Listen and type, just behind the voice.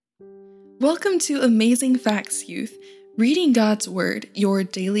Welcome to Amazing Facts, Youth, reading God's Word, your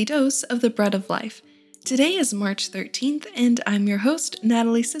daily dose of the bread of life. Today is March 13th, and I'm your host,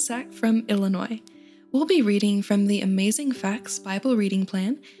 Natalie Sisak from Illinois. We'll be reading from the Amazing Facts Bible Reading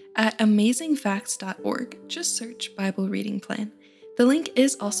Plan at amazingfacts.org. Just search Bible Reading Plan. The link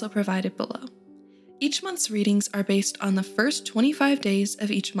is also provided below. Each month's readings are based on the first 25 days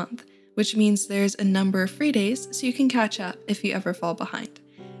of each month, which means there's a number of free days so you can catch up if you ever fall behind.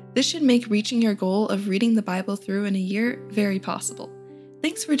 This should make reaching your goal of reading the Bible through in a year very possible.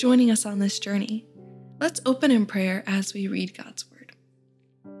 Thanks for joining us on this journey. Let's open in prayer as we read God's Word.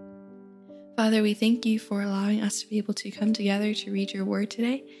 Father, we thank you for allowing us to be able to come together to read your Word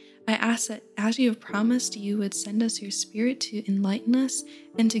today. I ask that as you have promised, you would send us your Spirit to enlighten us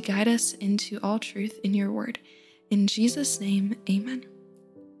and to guide us into all truth in your Word. In Jesus' name, amen.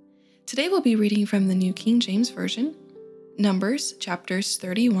 Today we'll be reading from the New King James Version, Numbers chapters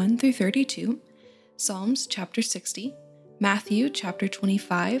 31 through 32, Psalms chapter 60, Matthew chapter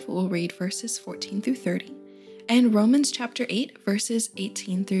 25, we'll read verses 14 through 30, and Romans chapter 8, verses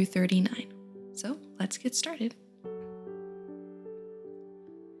 18 through 39. So let's get started.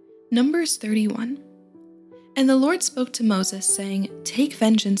 Numbers 31. And the Lord spoke to Moses, saying, "Take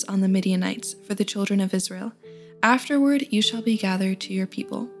vengeance on the Midianites for the children of Israel. Afterward you shall be gathered to your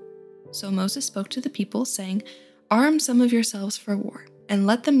people." So Moses spoke to the people, saying, "Arm some of yourselves for war, and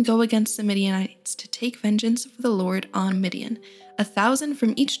let them go against the Midianites to take vengeance for the Lord on Midian. 1,000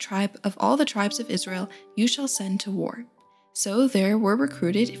 from each tribe of all the tribes of Israel you shall send to war." So there were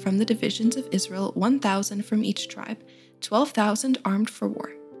recruited from the divisions of Israel 1,000 from each tribe, 12,000 armed for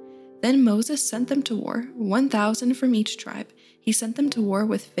war. Then Moses sent them to war, 1,000 from each tribe. He sent them to war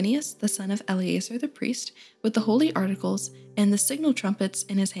with Phinehas, the son of Eleazar the priest, with the holy articles and the signal trumpets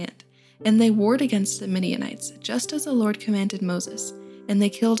in his hand. And they warred against the Midianites, just as the Lord commanded Moses. And they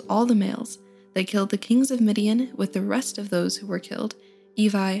killed all the males. They killed the kings of Midian with the rest of those who were killed,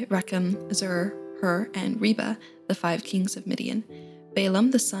 Evi, Rechem, Zur, Hur, and Reba, the 5 kings of Midian.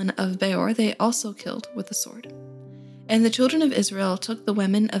 Balaam, the son of Beor, they also killed with the sword. And the children of Israel took the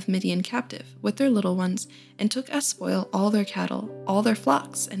women of Midian captive, with their little ones, and took as spoil all their cattle, all their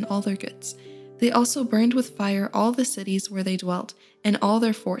flocks, and all their goods. They also burned with fire all the cities where they dwelt, and all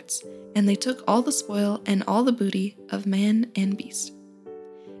their forts, and they took all the spoil and all the booty of man and beast.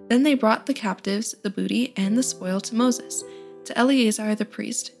 Then they brought the captives, the booty, and the spoil to Moses, to Eleazar the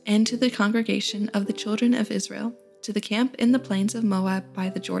priest, and to the congregation of the children of Israel, to the camp in the plains of Moab by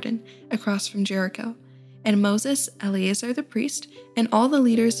the Jordan, across from Jericho. And Moses, Eleazar the priest, and all the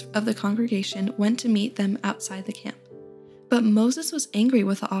leaders of the congregation went to meet them outside the camp. But Moses was angry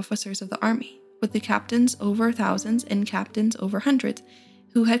with the officers of the army, with the captains over thousands and captains over hundreds,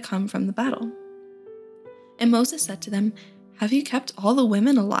 who had come from the battle. And Moses said to them, "Have you kept all the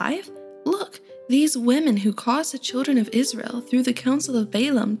women alive? Look, these women who caused the children of Israel through the counsel of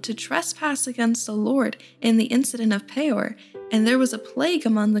Balaam to trespass against the Lord in the incident of Peor, and there was a plague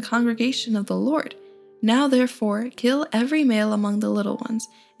among the congregation of the Lord. Now therefore kill every male among the little ones,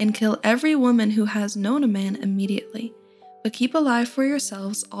 and kill every woman who has known a man immediately. But keep alive for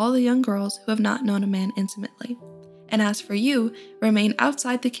yourselves all the young girls who have not known a man intimately. And as for you, remain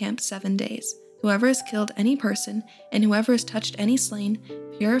outside the camp 7 days. Whoever has killed any person, and whoever has touched any slain,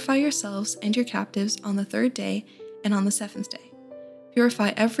 purify yourselves and your captives on the 3rd day and on the 7th day.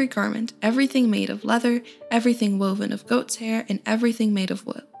 Purify every garment, everything made of leather, everything woven of goat's hair, and everything made of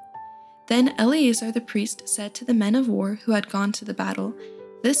wool." Then Eleazar the priest said to the men of war who had gone to the battle,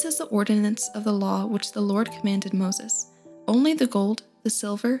 "This is the ordinance of the law which the Lord commanded Moses. Only the gold, the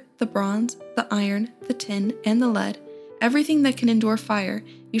silver, the bronze, the iron, the tin, and the lead, everything that can endure fire,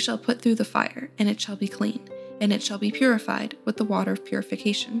 you shall put through the fire, and it shall be clean, and it shall be purified with the water of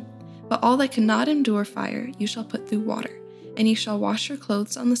purification. But all that cannot endure fire you shall put through water, and you shall wash your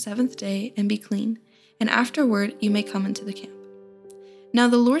clothes on the 7th day and be clean, and afterward you may come into the camp." Now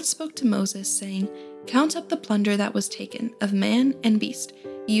the Lord spoke to Moses, saying, "Count up the plunder that was taken, of man and beast,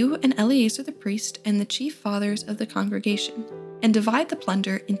 you and Eleazar the priest and the chief fathers of the congregation, and divide the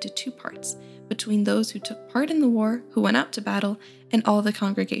plunder into 2 parts, between those who took part in the war, who went out to battle, and all the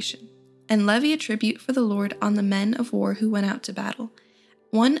congregation. And levy a tribute for the Lord on the men of war who went out to battle,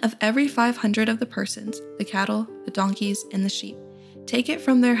 1 of every 500 of the persons, the cattle, the donkeys, and the sheep. Take it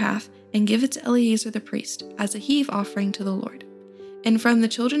from their half, and give it to Eleazar the priest, as a heave offering to the Lord. And from the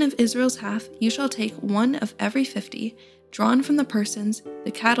children of Israel's half you shall take 1 of every 50, drawn from the persons,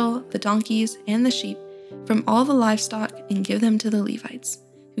 the cattle, the donkeys, and the sheep, from all the livestock, and give them to the Levites,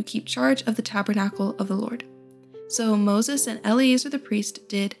 who keep charge of the tabernacle of the Lord." So Moses and Eleazar the priest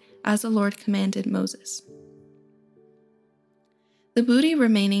did as the Lord commanded Moses. The booty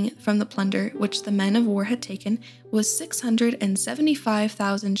remaining from the plunder which the men of war had taken was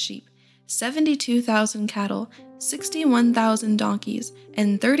 675,000 sheep, 72,000 cattle, 61,000 donkeys,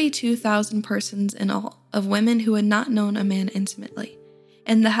 and 32,000 persons in all, of women who had not known a man intimately.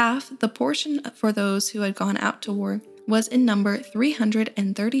 And the half, the portion for those who had gone out to war, was in number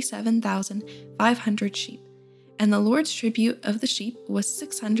 337,500 sheep. And the Lord's tribute of the sheep was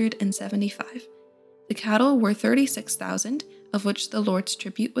 675. The cattle were 36,000, of which the Lord's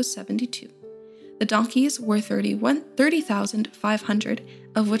tribute was 72. The donkeys were 30,500,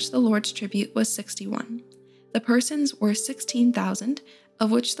 of which the Lord's tribute was 61. The persons were 16,000,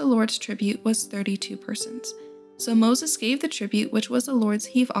 of which the Lord's tribute was 32 persons. So Moses gave the tribute which was the Lord's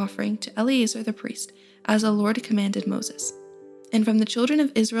heave offering to Eleazar the priest, as the Lord commanded Moses. And from the children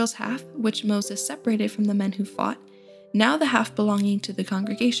of Israel's half, which Moses separated from the men who fought, now the half belonging to the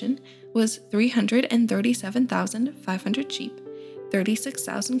congregation, was 337,500 sheep,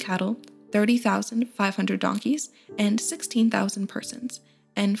 36,000 cattle, 30,500 donkeys, and 16,000 persons.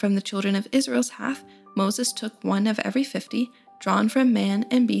 And from the children of Israel's half, Moses took one of every 50, drawn from man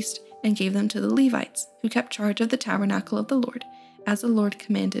and beast, and gave them to the Levites, who kept charge of the tabernacle of the Lord, as the Lord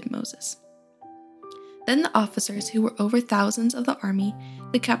commanded Moses. Then the officers who were over thousands of the army,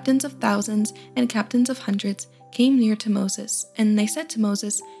 the captains of thousands and captains of hundreds, came near to Moses, and they said to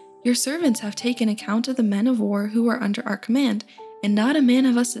Moses, "Your servants have taken account of the men of war who are under our command, and not a man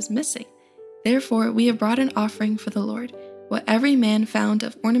of us is missing. Therefore we have brought an offering for the Lord, what every man found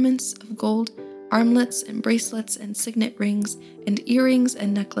of ornaments of gold, armlets and bracelets and signet rings, and earrings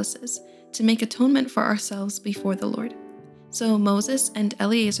and necklaces, to make atonement for ourselves before the Lord." So Moses and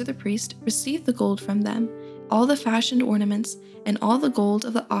Eleazar the priest received the gold from them, all the fashioned ornaments, and all the gold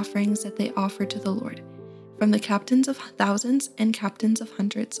of the offerings that they offered to the Lord. From the captains of thousands and captains of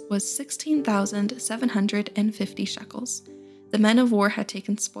hundreds was 16,750 shekels. The men of war had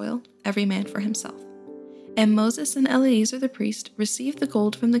taken spoil, every man for himself. And Moses and Eleazar the priest received the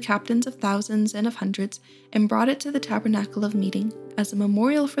gold from the captains of thousands and of hundreds, and brought it to the tabernacle of meeting, as a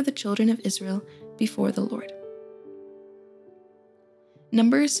memorial for the children of Israel before the Lord.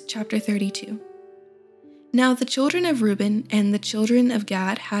 Numbers chapter 32. Now the children of Reuben and the children of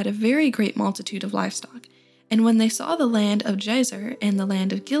Gad had a very great multitude of livestock. And when they saw the land of Jazer and the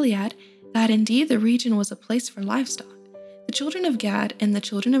land of Gilead, that indeed the region was a place for livestock, the children of Gad and the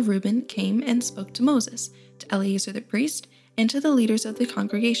children of Reuben came and spoke to Moses, to Eleazar the priest, and to the leaders of the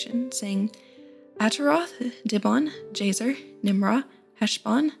congregation, saying, Ataroth, Dibon, Jazer, Nimrah,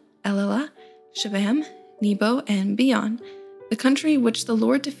 Heshbon, Elelah, Shebam, Nebo, and Beon, the country which the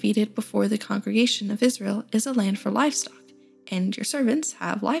Lord defeated before the congregation of Israel, is a land for livestock, and your servants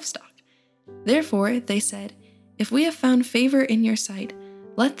have livestock. Therefore they said, "If we have found favor in your sight,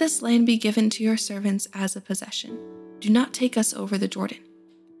 let this land be given to your servants as a possession. Do not take us over the Jordan."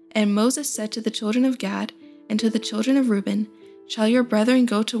 And Moses said to the children of Gad and to the children of Reuben, "Shall your brethren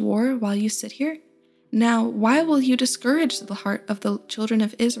go to war while you sit here? Now, why will you discourage the heart of the children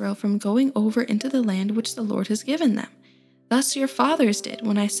of Israel from going over into the land which the Lord has given them? Thus your fathers did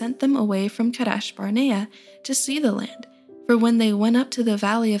when I sent them away from Kadesh Barnea to see the land. For when they went up to the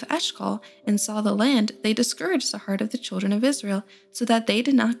valley of Eshcol and saw the land, they discouraged the heart of the children of Israel, so that they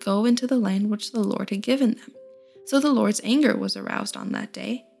did not go into the land which the Lord had given them. So the Lord's anger was aroused on that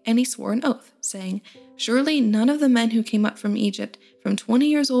day, and he swore an oath, saying, Surely none of the men who came up from Egypt, from 20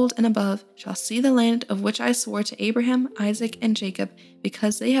 years old and above, shall see the land of which I swore to Abraham, Isaac, and Jacob,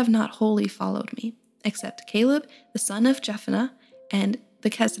 because they have not wholly followed me, except Caleb the son of Jephunneh, and the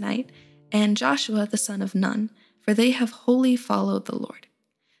Kenizzite, and Joshua the son of Nun, for they have wholly followed the Lord.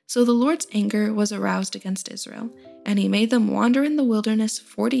 So the Lord's anger was aroused against Israel, and he made them wander in the wilderness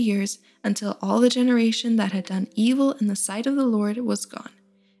 40 years, until all the generation that had done evil in the sight of the Lord was gone.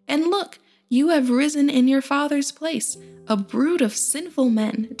 And look, you have risen in your father's place, a brood of sinful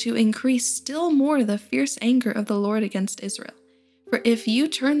men, to increase still more the fierce anger of the Lord against Israel. For if you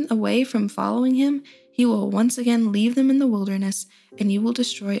turn away from following him, he will once again leave them in the wilderness, and you will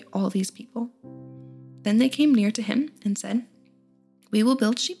destroy all these people. Then they came near to him and said, We will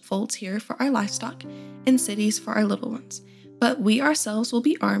build sheepfolds here for our livestock, and cities for our little ones. But we ourselves will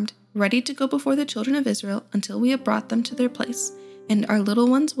be armed, ready to go before the children of Israel until we have brought them to their place, and our little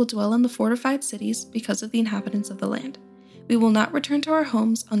ones will dwell in the fortified cities because of the inhabitants of the land. We will not return to our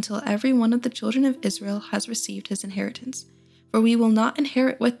homes until every one of the children of Israel has received his inheritance. For we will not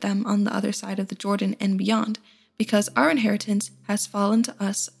inherit with them on the other side of the Jordan and beyond, because our inheritance has fallen to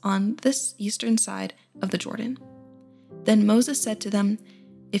us on this eastern side of the Jordan. Then Moses said to them,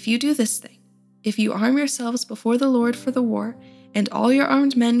 If you do this thing, if you arm yourselves before the Lord for the war, and all your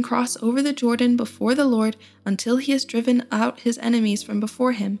armed men cross over the Jordan before the Lord until he has driven out his enemies from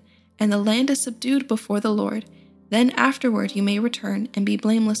before him, and the land is subdued before the Lord. Then afterward you may return and be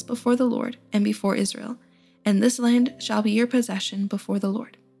blameless before the Lord and before Israel, and this land shall be your possession before the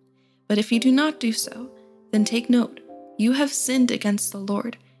Lord. But if you do not do so, then take note, you have sinned against the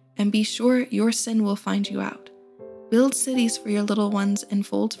Lord, and be sure your sin will find you out. Build cities for your little ones and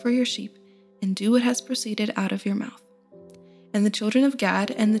folds for your sheep, and do what has proceeded out of your mouth. And the children of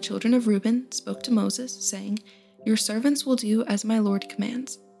Gad and the children of Reuben spoke to Moses, saying, Your servants will do as my Lord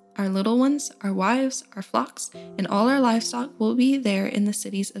commands. Our little ones, our wives, our flocks, and all our livestock will be there in the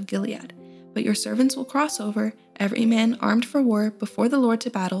cities of Gilead. But your servants will cross over, every man armed for war, before the Lord to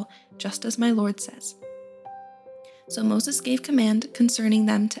battle, just as my Lord says. So Moses gave command concerning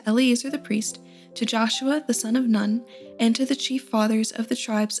them to Eleazar the priest, to Joshua the son of Nun, and to the chief fathers of the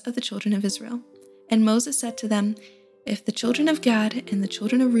tribes of the children of Israel. And Moses said to them, If the children of Gad and the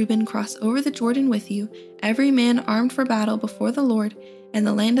children of Reuben cross over the Jordan with you, every man armed for battle before the Lord, and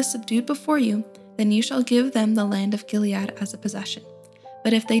the land is subdued before you, then you shall give them the land of Gilead as a possession.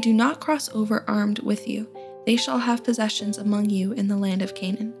 But if they do not cross over armed with you, they shall have possessions among you in the land of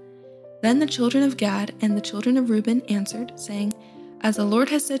Canaan. Then the children of Gad and the children of Reuben answered, saying, As the Lord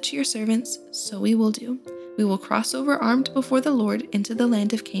has said to your servants, so we will do. We will cross over armed before the Lord into the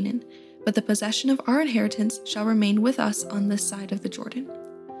land of Canaan, but the possession of our inheritance shall remain with us on this side of the Jordan.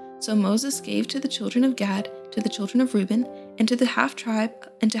 So Moses gave to the children of Gad, to the children of Reuben, and to half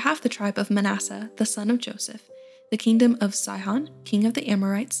the tribe of Manasseh, the son of Joseph, the kingdom of Sihon, king of the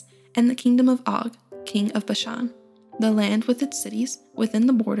Amorites, and the kingdom of Og, king of Bashan, the land with its cities, within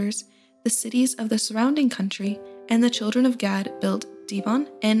the borders, the cities of the surrounding country. And the children of Gad built Dibon,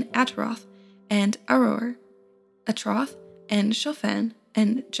 and Ataroth, and Aroer, Atroth, and Shophan,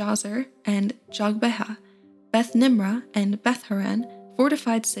 and Jazer, and Jogbehah, Beth Nimrah, and Beth Haran,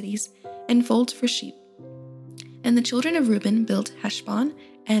 fortified cities, and folds for sheep. And the children of Reuben built Heshbon,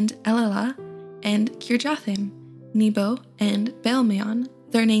 and Elelah, and Kirjathim, Nebo, and Baalmeon,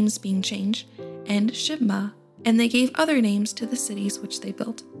 their names being changed, and Shibmah, and they gave other names to the cities which they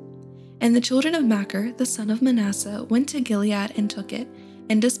built. And the children of Machir, the son of Manasseh, went to Gilead and took it,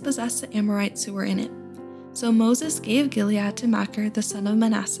 and dispossessed the Amorites who were in it. So Moses gave Gilead to Machir, the son of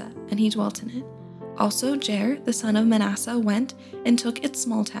Manasseh, and he dwelt in it. Also Jair, the son of Manasseh, went and took its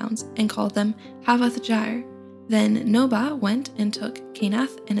small towns, and called them Havoth Jair. Then Nobah went and took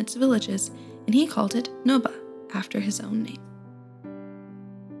Canath and its villages, and he called it Nobah, after his own name.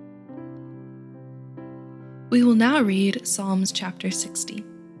 We will now read Psalms chapter 60.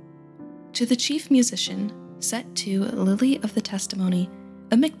 To the chief musician, set to Lily of the Testimony,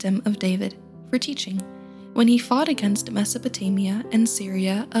 a Michtam of David, for teaching, when he fought against Mesopotamia and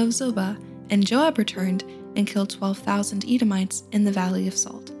Syria of Zobah, and Joab returned and killed 12,000 Edomites in the Valley of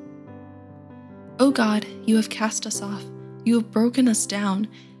Salt. O God, you have cast us off, you have broken us down,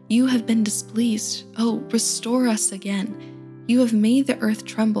 you have been displeased. Oh, restore us again. You have made the earth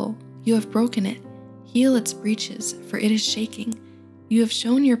tremble, you have broken it. Heal its breaches, for it is shaking. You have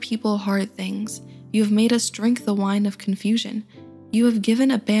shown your people hard things. You have made us drink the wine of confusion. You have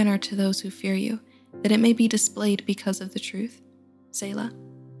given a banner to those who fear you, that it may be displayed because of the truth. Selah.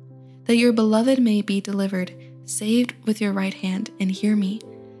 That your beloved may be delivered, saved with your right hand, and hear me.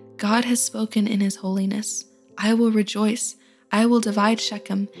 God has spoken in his holiness. I will rejoice. I will divide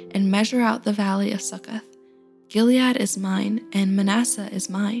Shechem and measure out the valley of Succoth. Gilead is mine, and Manasseh is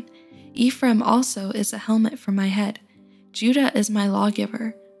mine. Ephraim also is a helmet for my head. Judah is my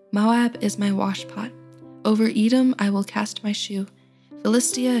lawgiver. Moab is my washpot. Over Edom I will cast my shoe.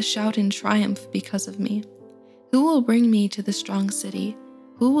 Philistia shout in triumph because of me. Who will bring me to the strong city?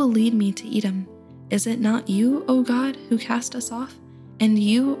 Who will lead me to Edom? Is it not you, O God, who cast us off? And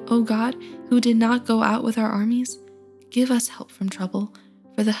you, O God, who did not go out with our armies? Give us help from trouble,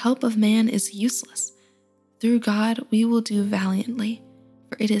 for the help of man is useless. Through God we will do valiantly,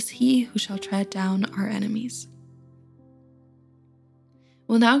 for it is he who shall tread down our enemies.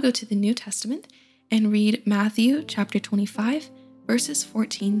 We'll now go to the New Testament and read Matthew chapter 25, verses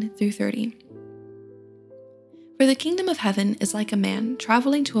 14 through 30. For the kingdom of heaven is like a man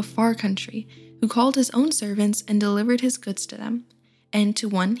traveling to a far country, who called his own servants and delivered his goods to them. And to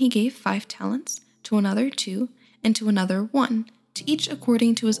one he gave 5 talents, to another 2, and to another 1, to each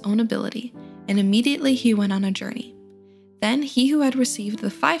according to his own ability, and immediately he went on a journey. Then he who had received the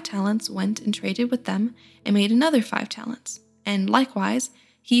 5 talents went and traded with them, and made another 5 talents. And likewise,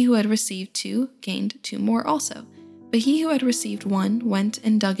 he who had received 2 gained 2 more also. But he who had received 1 went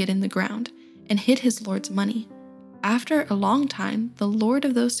and dug it in the ground, and hid his lord's money. After a long time, the lord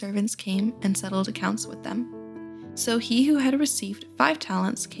of those servants came and settled accounts with them. So he who had received 5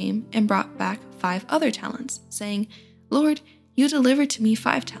 talents came and brought back 5 other talents, saying, Lord, you delivered to me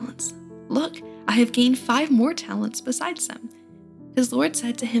 5 talents. Look, I have gained 5 more talents besides them. His Lord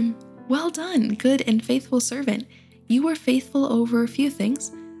said to him, Well done, good and faithful servant. You were faithful over a few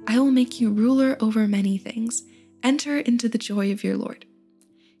things. I will make you ruler over many things. Enter into the joy of your Lord.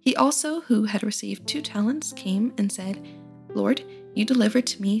 He also, who had received 2 talents, came and said, Lord, you delivered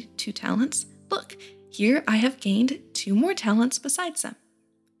to me 2 talents. Look, here I have gained 2 more talents besides them.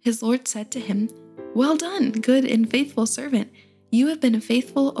 His Lord said to him, Well done, good and faithful servant. You have been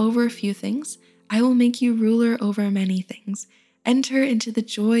faithful over a few things. I will make you ruler over many things. Enter into the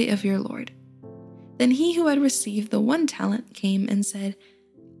joy of your Lord. Then he who had received the 1 talent came and said,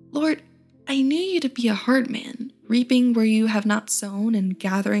 Lord, I knew you to be a hard man, reaping where you have not sown and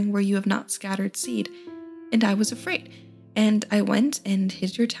gathering where you have not scattered seed. And I was afraid, and I went and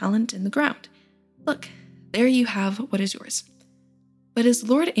hid your talent in the ground. Look, there you have what is yours. But his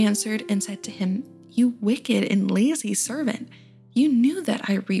Lord answered and said to him, You wicked and lazy servant, you knew that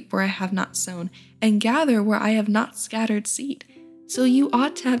I reap where I have not sown and gather where I have not scattered seed. So you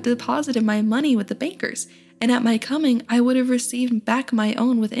ought to have deposited my money with the bankers, and at my coming I would have received back my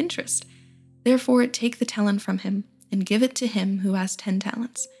own with interest. Therefore take the talent from him, and give it to him who has 10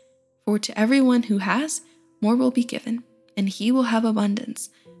 talents. For to everyone who has, more will be given, and he will have abundance.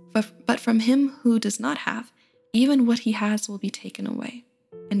 But from him who does not have, even what he has will be taken away.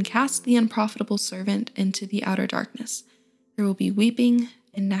 And cast the unprofitable servant into the outer darkness. There will be weeping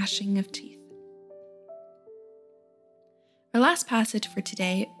and gnashing of teeth. Our last passage for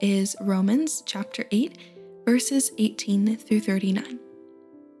today is Romans chapter 8, verses 18 through 39.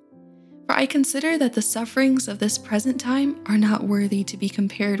 For I consider that the sufferings of this present time are not worthy to be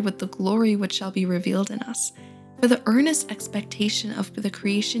compared with the glory which shall be revealed in us. For the earnest expectation of the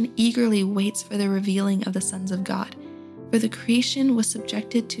creation eagerly waits for the revealing of the sons of God. For the creation was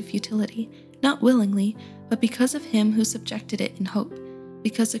subjected to futility, not willingly, but because of him who subjected it in hope,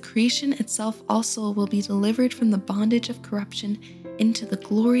 because the creation itself also will be delivered from the bondage of corruption into the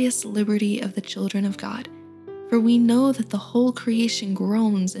glorious liberty of the children of God. For we know that the whole creation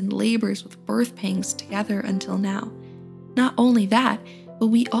groans and labors with birth pangs together until now. Not only that, but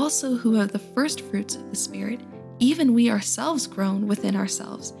we also who have the first fruits of the Spirit, even we ourselves groan within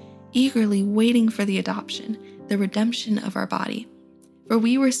ourselves, eagerly waiting for the adoption, the redemption of our body. For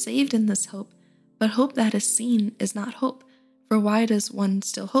we were saved in this hope, but hope that is seen is not hope. For why does one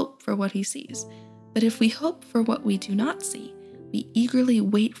still hope for what he sees? But if we hope for what we do not see, we eagerly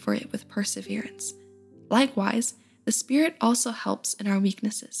wait for it with perseverance. Likewise, the Spirit also helps in our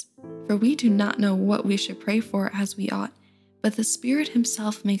weaknesses. For we do not know what we should pray for as we ought, but the Spirit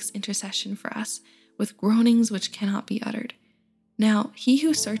himself makes intercession for us, with groanings which cannot be uttered. Now, he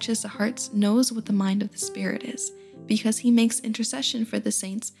who searches the hearts knows what the mind of the Spirit is, because he makes intercession for the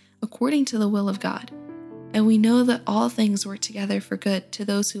saints according to the will of God. And we know that all things work together for good to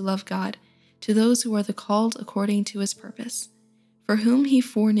those who love God, to those who are the called according to his purpose. For whom he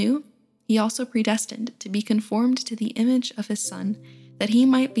foreknew, he also predestined to be conformed to the image of his Son, that he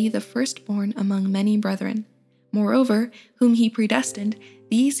might be the firstborn among many brethren. Moreover, whom he predestined,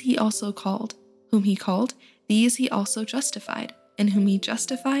 these he also called. Whom he called, these he also justified. And whom he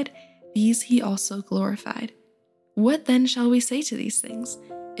justified, these he also glorified. What then shall we say to these things?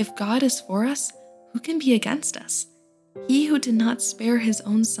 If God is for us, who can be against us? He who did not spare his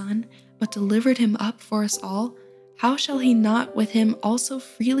own Son, but delivered him up for us all, how shall he not with him also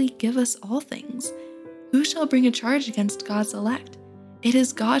freely give us all things? Who shall bring a charge against God's elect? It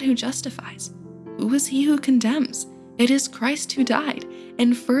is God who justifies. Who is he who condemns? It is Christ who died,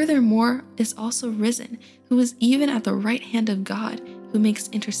 and furthermore is also risen, who is even at the right hand of God, who makes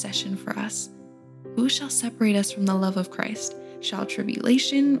intercession for us. Who shall separate us from the love of Christ? Shall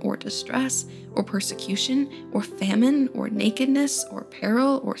tribulation, or distress, or persecution, or famine, or nakedness, or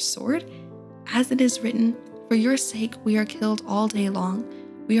peril, or sword? As it is written, For your sake we are killed all day long,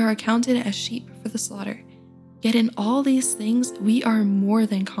 we are accounted as sheep for the slaughter. Yet in all these things we are more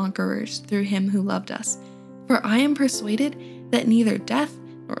than conquerors through him who loved us. For I am persuaded that neither death,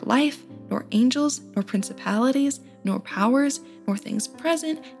 nor life, nor angels, nor principalities, nor powers, nor things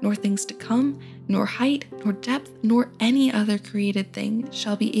present, nor things to come, nor height, nor depth, nor any other created thing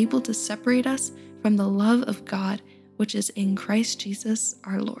shall be able to separate us from the love of God, which is in Christ Jesus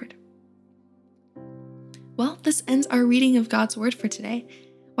our Lord. Well, this ends our reading of God's word for today.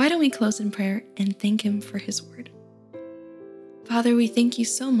 Why don't we close in prayer and thank him for his word? Father, we thank you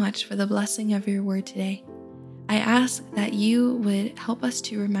so much for the blessing of your word today. I ask that you would help us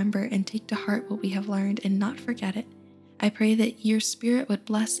to remember and take to heart what we have learned and not forget it. I pray that your Spirit would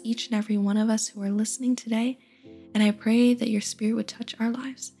bless each and every one of us who are listening today, and I pray that your Spirit would touch our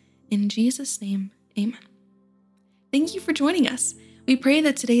lives. In Jesus' name, amen. Thank you for joining us. We pray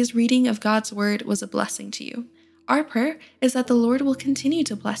that today's reading of God's Word was a blessing to you. Our prayer is that the Lord will continue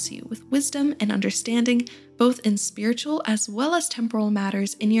to bless you with wisdom and understanding, both in spiritual as well as temporal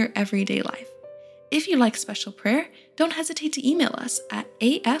matters in your everyday life. If you like special prayer, don't hesitate to email us at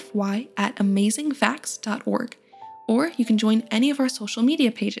afy@amazingfacts.org, or you can join any of our social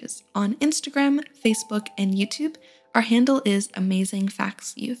media pages on Instagram, Facebook, and YouTube. Our handle is Amazing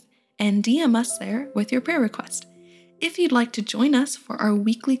Facts Youth, and DM us there with your prayer request. If you'd like to join us for our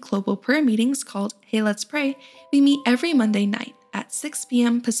weekly global prayer meetings called Hey Let's Pray, we meet every Monday night at 6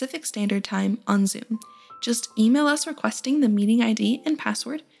 p.m. Pacific Standard Time on Zoom. Just email us requesting the meeting ID and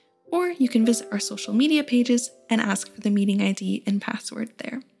password, or you can visit our social media pages and ask for the meeting ID and password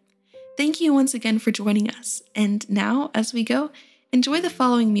there. Thank you once again for joining us, and now, as we go, enjoy the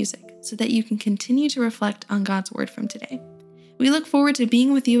following music so that you can continue to reflect on God's Word from today. We look forward to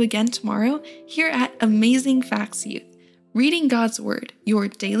being with you again tomorrow here at Amazing Facts Youth, reading God's Word, your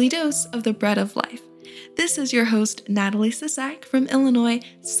daily dose of the bread of life. This is your host, Natalie Sisak from Illinois,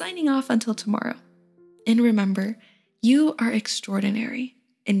 signing off until tomorrow. And remember, you are extraordinary,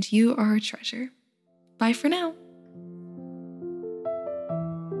 and you are a treasure. Bye for now.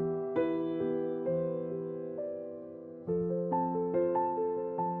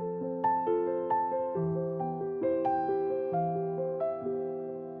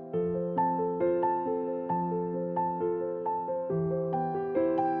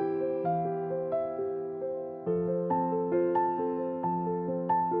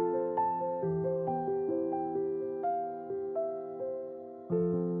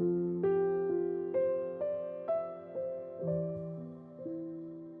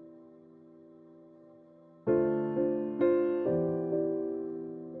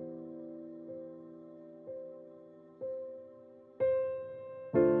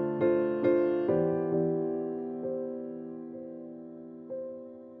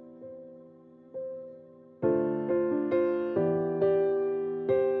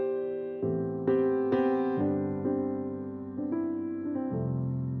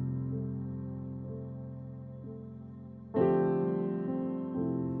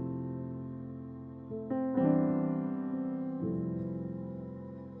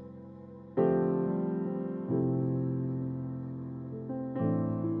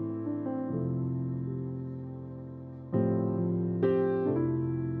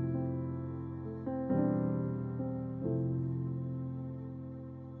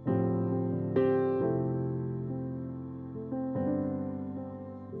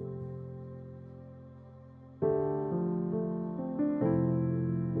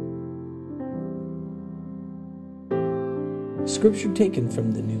 Scripture taken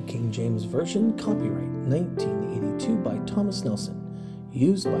from the New King James Version, copyright 1982 by Thomas Nelson,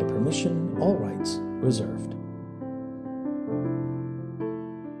 used by permission, all rights reserved.